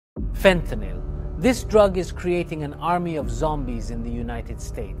Fentanyl. This drug is creating an army of zombies in the United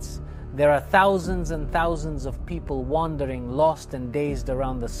States. There are thousands and thousands of people wandering lost and dazed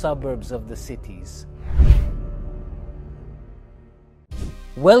around the suburbs of the cities.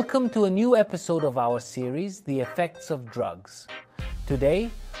 Welcome to a new episode of our series, The Effects of Drugs. Today,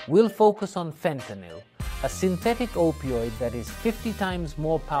 we'll focus on fentanyl, a synthetic opioid that is 50 times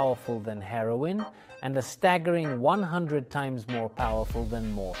more powerful than heroin and a staggering 100 times more powerful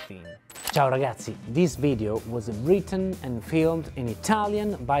than morphine. Ciao ragazzi, this video was written and filmed in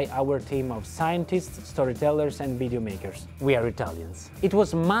Italian by our team of scientists, storytellers and video makers. We are Italians. It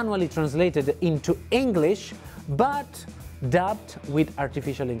was manually translated into English, but dubbed with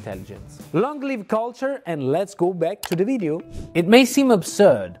artificial intelligence. Long live culture, and let's go back to the video. It may seem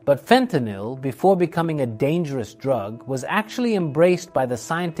absurd, but fentanyl, before becoming a dangerous drug, was actually embraced by the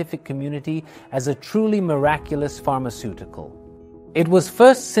scientific community as a truly miraculous pharmaceutical. It was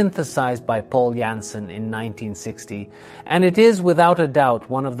first synthesized by Paul Janssen in 1960, and it is without a doubt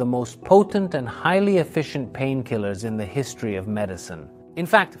one of the most potent and highly efficient painkillers in the history of medicine. In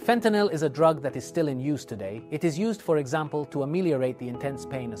fact, fentanyl is a drug that is still in use today. It is used, for example, to ameliorate the intense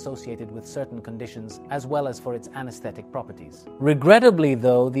pain associated with certain conditions, as well as for its anesthetic properties. Regrettably,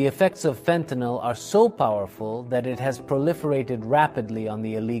 though, the effects of fentanyl are so powerful that it has proliferated rapidly on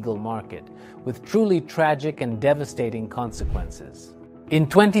the illegal market, with truly tragic and devastating consequences. In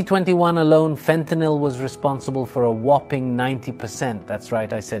 2021 alone, fentanyl was responsible for a whopping 90%, that's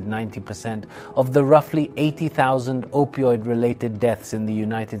right, I said 90%, of the roughly 80,000 opioid-related deaths in the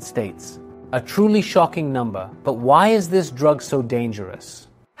United States. A truly shocking number, but why is this drug so dangerous?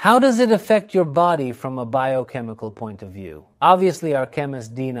 How does it affect your body from a biochemical point of view? Obviously, our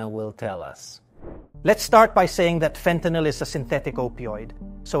chemist Dina will tell us. Let's start by saying that fentanyl is a synthetic opioid,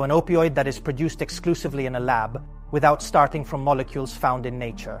 so an opioid that is produced exclusively in a lab, without starting from molecules found in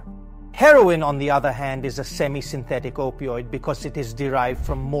nature. Heroin, on the other hand, is a semi-synthetic opioid because it is derived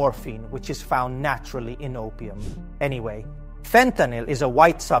from morphine, which is found naturally in opium. Anyway, fentanyl is a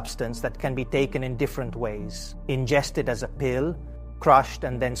white substance that can be taken in different ways: ingested as a pill, crushed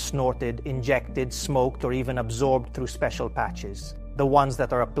and then snorted, injected, smoked, or even absorbed through special patches, the ones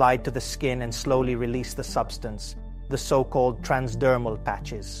that are applied to the skin and slowly release the substance, the so-called transdermal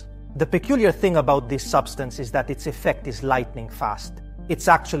patches. The peculiar thing about this substance is that its effect is lightning fast. It's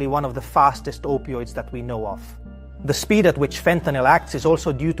actually one of the fastest opioids that we know of. The speed at which fentanyl acts is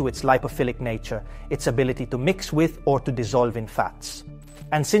also due to its lipophilic nature, its ability to mix with or to dissolve in fats.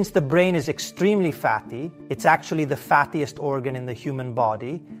 And since the brain is extremely fatty, it's actually the fattiest organ in the human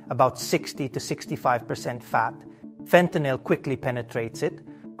body, about 60 to 65% fat, fentanyl quickly penetrates it,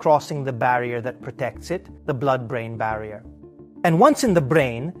 crossing the barrier that protects it, the blood-brain barrier. And once in the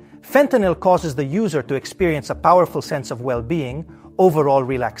brain, fentanyl causes the user to experience a powerful sense of well-being, overall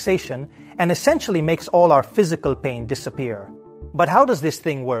relaxation, and essentially makes all our physical pain disappear. But how does this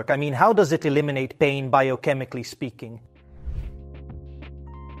thing work? I mean, how does it eliminate pain biochemically speaking?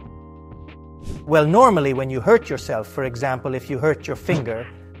 Well, normally when you hurt yourself, for example, if you hurt your finger,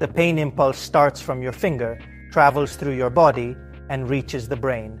 the pain impulse starts from your finger, travels through your body, and reaches the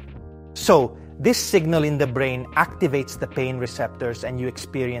brain. So, this signal in the brain activates the pain receptors and you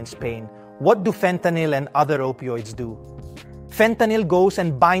experience pain. What do fentanyl and other opioids do? Fentanyl goes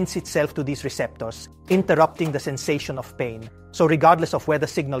and binds itself to these receptors, interrupting the sensation of pain. So regardless of where the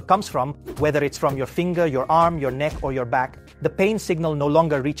signal comes from, whether it's from your finger, your arm, your neck, or your back, the pain signal no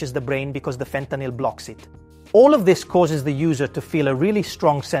longer reaches the brain because the fentanyl blocks it. All of this causes the user to feel a really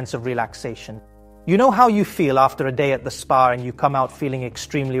strong sense of relaxation. You know how you feel after a day at the spa and you come out feeling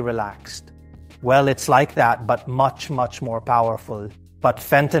extremely relaxed? Well, it's like that, but much, much more powerful. But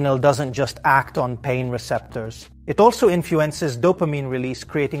fentanyl doesn't just act on pain receptors. It also influences dopamine release,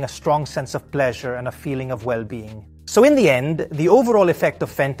 creating a strong sense of pleasure and a feeling of well-being. So in the end, the overall effect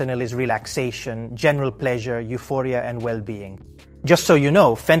of fentanyl is relaxation, general pleasure, euphoria, and well-being. Just so you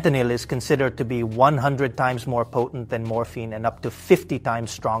know, fentanyl is considered to be 100 times more potent than morphine and up to 50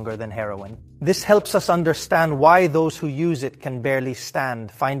 times stronger than heroin. This helps us understand why those who use it can barely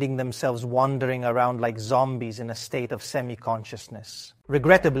stand, finding themselves wandering around like zombies in a state of semi-consciousness.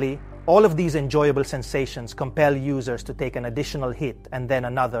 Regrettably, all of these enjoyable sensations compel users to take an additional hit and then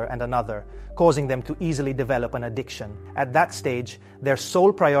another and another, causing them to easily develop an addiction. At that stage, their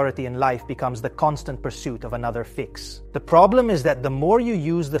sole priority in life becomes the constant pursuit of another fix. The problem is that the more you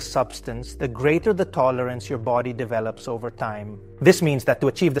use the substance, the greater the tolerance your body develops over time. This means that to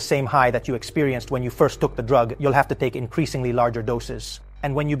achieve the same high that you experienced when you first took the drug, you'll have to take increasingly larger doses.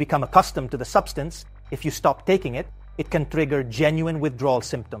 And when you become accustomed to the substance, if you stop taking it, it can trigger genuine withdrawal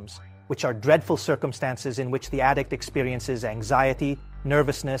symptoms, which are dreadful circumstances in which the addict experiences anxiety,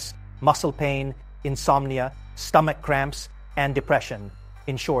 nervousness, muscle pain, insomnia, stomach cramps, and depression.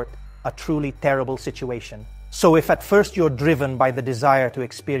 In short, a truly terrible situation. So if at first you're driven by the desire to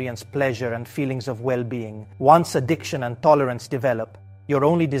experience pleasure and feelings of well-being, once addiction and tolerance develop, your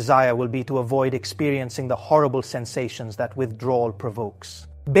only desire will be to avoid experiencing the horrible sensations that withdrawal provokes.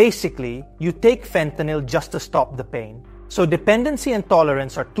 Basically, you take fentanyl just to stop the pain. So dependency and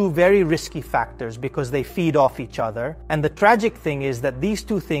tolerance are two very risky factors because they feed off each other, and the tragic thing is that these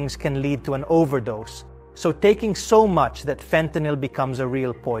two things can lead to an overdose. So taking so much that fentanyl becomes a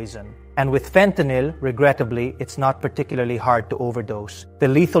real poison. And with fentanyl, regrettably, it's not particularly hard to overdose. The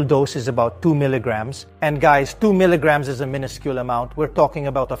lethal dose is about 2 milligrams. And guys, 2 milligrams is a minuscule amount. We're talking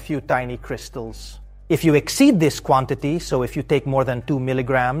about a few tiny crystals. If you exceed this quantity, so if you take more than 2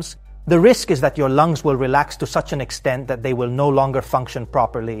 milligrams, the risk is that your lungs will relax to such an extent that they will no longer function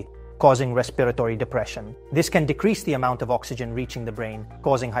properly, causing respiratory depression. This can decrease the amount of oxygen reaching the brain,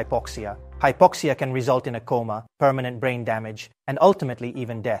 causing hypoxia. Hypoxia can result in a coma, permanent brain damage, and ultimately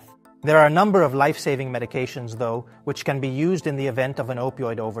even death. There are a number of life-saving medications, though, which can be used in the event of an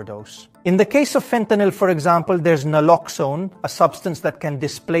opioid overdose. In the case of fentanyl, for example, there's naloxone, a substance that can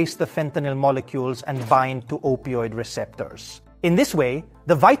displace the fentanyl molecules and bind to opioid receptors. In this way,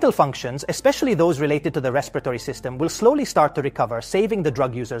 the vital functions, especially those related to the respiratory system, will slowly start to recover, saving the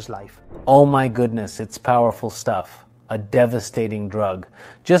drug user's life. Oh my goodness, it's powerful stuff. A devastating drug.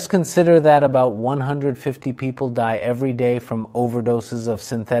 Just consider that about 150 people die every day from overdoses of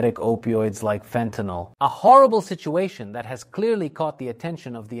synthetic opioids like fentanyl. A horrible situation that has clearly caught the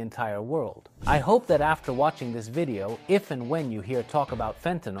attention of the entire world. I hope that after watching this video, if and when you hear talk about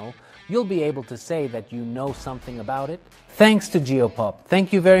fentanyl, you'll be able to say that you know something about it. Thanks to Geopop.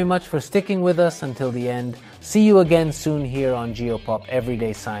 Thank you very much for sticking with us until the end. See you again soon here on Geopop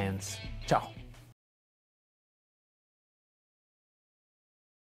Everyday Science. Ciao.